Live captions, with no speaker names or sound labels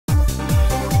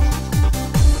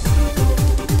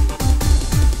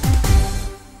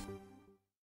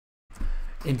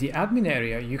In the admin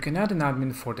area, you can add an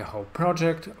admin for the whole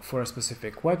project, for a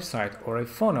specific website or a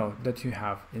funnel that you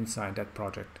have inside that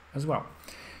project as well.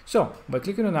 So by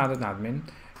clicking on add an admin,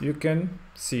 you can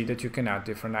see that you can add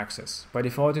different access. By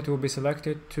default, it will be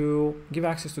selected to give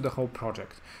access to the whole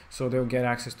project. So they'll get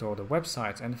access to all the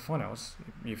websites and funnels,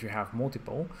 if you have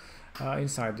multiple,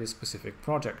 inside this specific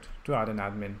project, to add an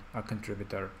admin, a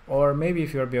contributor, or maybe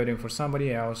if you're building for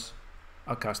somebody else,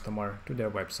 a customer to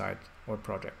their website or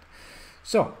project.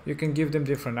 So you can give them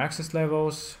different access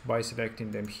levels by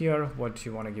selecting them here, what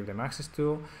you want to give them access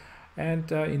to,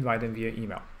 and invite them via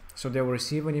email. So they will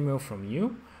receive an email from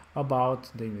you about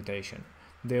the invitation.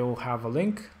 They will have a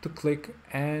link to click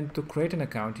and to create an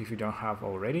account if you don't have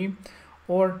already,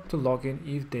 or to log in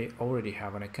if they already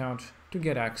have an account to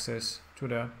get access to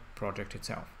the project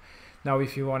itself. Now,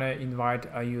 if you want to invite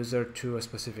a user to a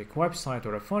specific website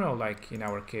or a funnel, like in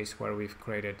our case where we've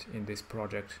created in this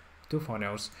project 2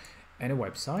 funnels and a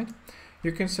website,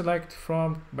 you can select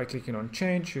by clicking on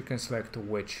change, you can select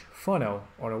which funnel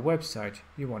or a website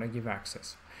you want to give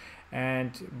access.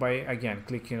 And by again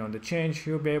clicking on the change,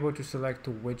 you'll be able to select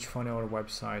which funnel or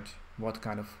website, what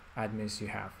kind of admins you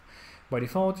have. By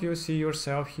default, you'll see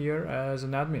yourself here as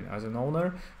an admin, as an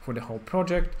owner for the whole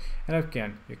project. And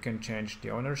again, you can change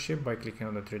the ownership by clicking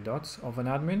on the 3 dots of an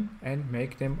admin and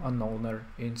make them an owner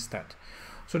instead.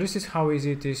 So this is how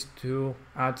easy it is to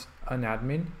add an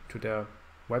admin to the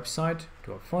website,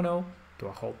 to a funnel, to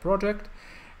a whole project,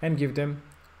 and give them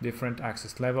different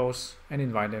access levels and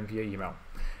invite them via email.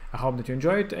 I hope that you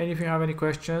enjoyed, and if you have any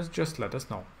questions, just let us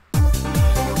know.